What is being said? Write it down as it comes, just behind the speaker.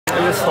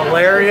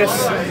hilarious,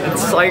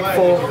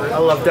 insightful. I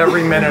loved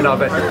every minute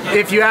of it.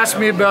 If you ask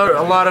me about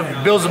a lot of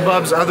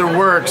Beelzebub's other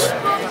works,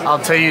 I'll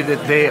tell you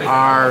that they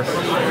are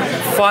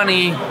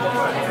funny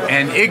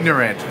and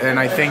ignorant, and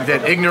I think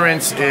that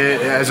ignorance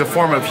as a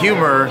form of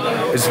humor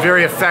is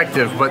very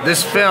effective, but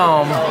this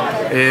film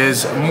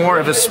is more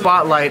of a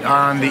spotlight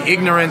on the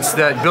ignorance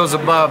that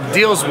Beelzebub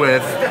deals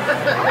with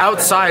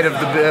outside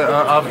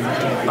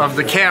of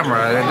the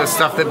camera, and the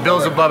stuff that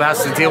Beelzebub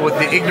has to deal with,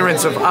 the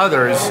ignorance of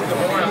others,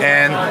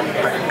 and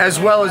as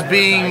well as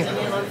being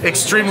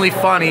extremely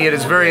funny, it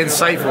is very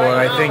insightful, and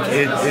I think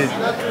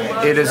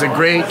it is a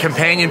great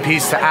companion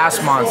piece to Ass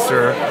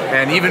Monster,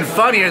 and even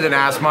funnier than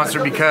Ass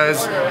Monster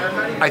because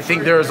I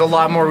think there is a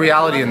lot more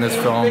reality in this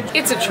film.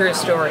 It's a true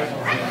story.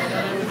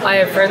 I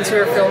have friends who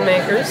are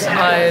filmmakers.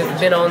 I've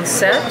been on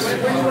set.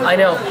 I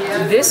know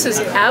this is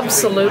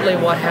absolutely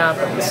what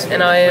happens,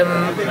 and I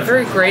am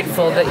very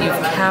grateful that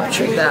you've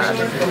captured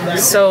that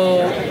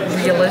so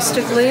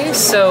realistically,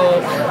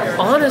 so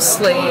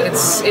honestly.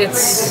 It's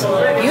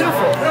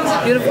beautiful.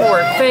 It's beautiful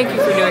work. Thank you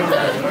for doing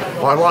that.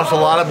 Well, I've watched a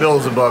lot of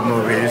Beelzebub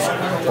movies.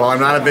 While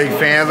I'm not a big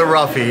fan of the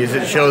Roughies,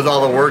 it shows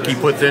all the work he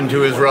puts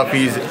into his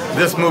Roughies.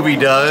 This movie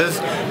does,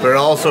 but it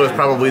also is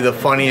probably the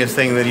funniest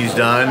thing that he's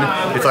done.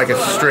 It's like a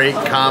straight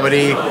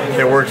comedy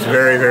that works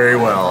very, very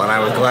well, and I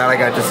was glad I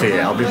got to see it.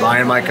 I'll be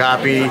buying my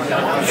copy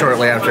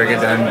shortly after I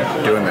get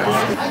done doing this.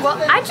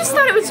 Well, I just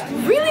thought it was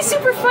really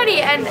super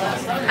funny, and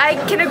I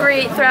can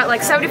agree throughout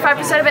like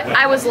 75% of it,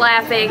 I was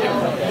laughing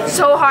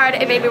so hard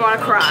it made me want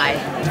to cry.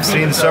 I've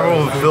seen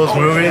several of Bill's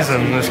movies,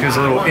 and this gives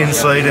a little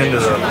insight into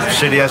the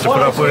shit he has to put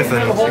up with,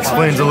 and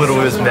explains a little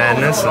of his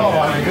madness,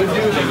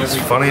 and it's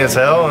funny as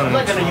hell, and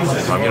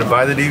I'm gonna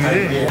buy the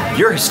DVD.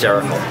 You're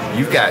hysterical.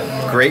 You've got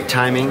great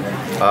timing.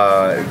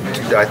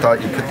 I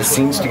thought you put the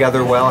scenes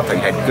together well. I thought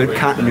you had good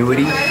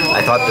continuity.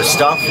 I thought the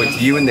stuff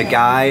with you and the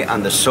guy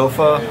on the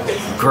sofa,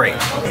 great.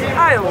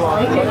 I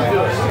love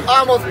it. I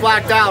almost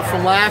blacked out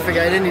from laughing.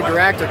 I didn't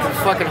direct it. It was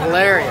fucking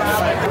hilarious.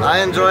 I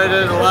enjoyed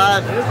it a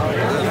lot. It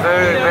was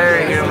very,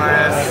 very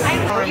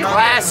humorous.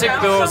 Classic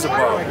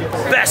Beelzebub.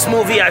 Best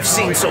movie I've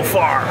seen so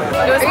far.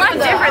 It was a lot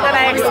different than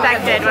I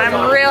expected, but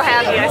I'm real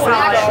happy I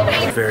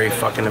saw it. Very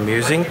fucking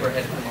amusing.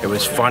 It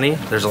was funny.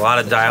 There's a lot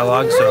of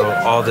dialogue, so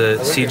all the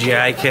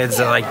CGI kids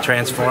that like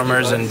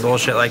Transformers and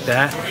bullshit like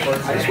that,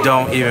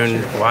 don't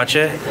even watch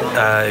it.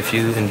 If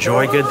you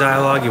enjoy good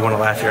dialogue, you want to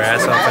laugh your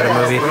ass off at a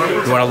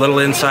movie, you want a little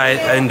insight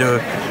into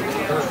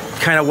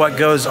kind of what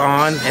goes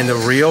on in the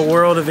real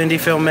world of indie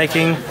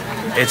filmmaking,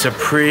 it's a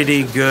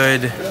pretty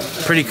good,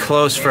 pretty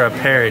close for a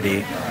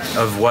parody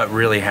of what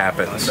really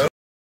happens.